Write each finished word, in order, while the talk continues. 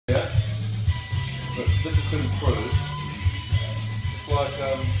this has been proved. It's like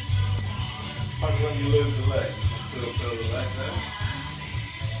when you lose a leg, you can still feel the leg there.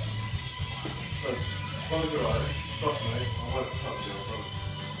 So close your eyes, trust me, I won't touch you, I promise.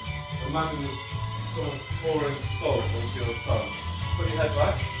 Imagine someone pouring salt into your tongue. Put your head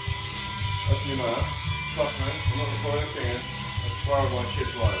back, open your mouth, trust me, I'm not going to pour anything in. I swear on my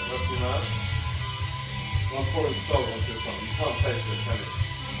kids' lives, open your mouth. I'm pouring salt onto your tongue, you can't taste it, can you?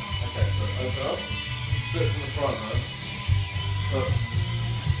 Okay, so open up, bit from the front though. So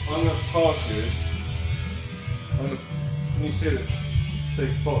I'm going to pass you, can you see this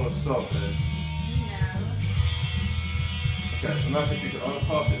big bottle of salt here? No. Okay, imagine if you could, I'm going to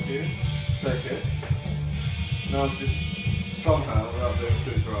pass it to you, take it. Now just somehow, without being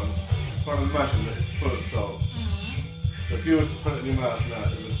too drunk, try and imagine that it's full of salt. So if you were to put it in your mouth now, it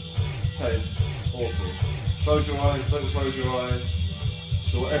would taste awful. Close your eyes, don't close your eyes.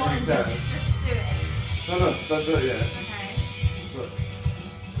 Do whatever you can. Just do it. No, don't do it yet. Okay. Look.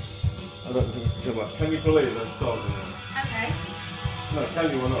 I don't think this is good enough. Can you believe there's salt in it? Okay. No, can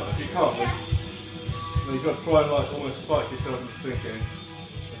you or not? If you can't, Yeah. then you've got to try and like almost psych yourself into thinking,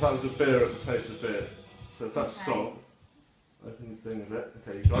 if that was a beer, it would taste of beer. So if that's salt, open your thing a bit.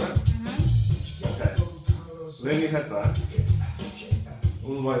 Okay, you got it? Okay. Lean your head back,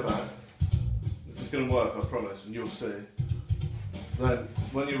 all the way back. This is going to work, I promise, and you'll see. Then,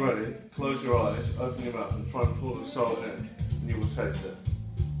 when you're ready, close your eyes, open your mouth, and try and pour the salt in, and you will taste it.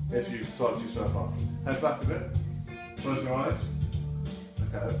 If you psych yourself up. Head back a bit, close your eyes.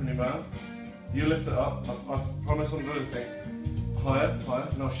 Okay, open your mouth. You lift it up, I promise I'm going to think. Higher,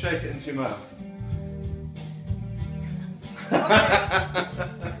 higher, now shake it into your mouth.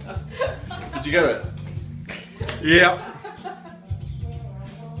 Did you get it? Yeah.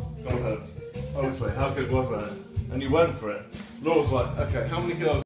 Go ahead. Honestly, how good was that? And you went for it. Laura's like, okay, how many girls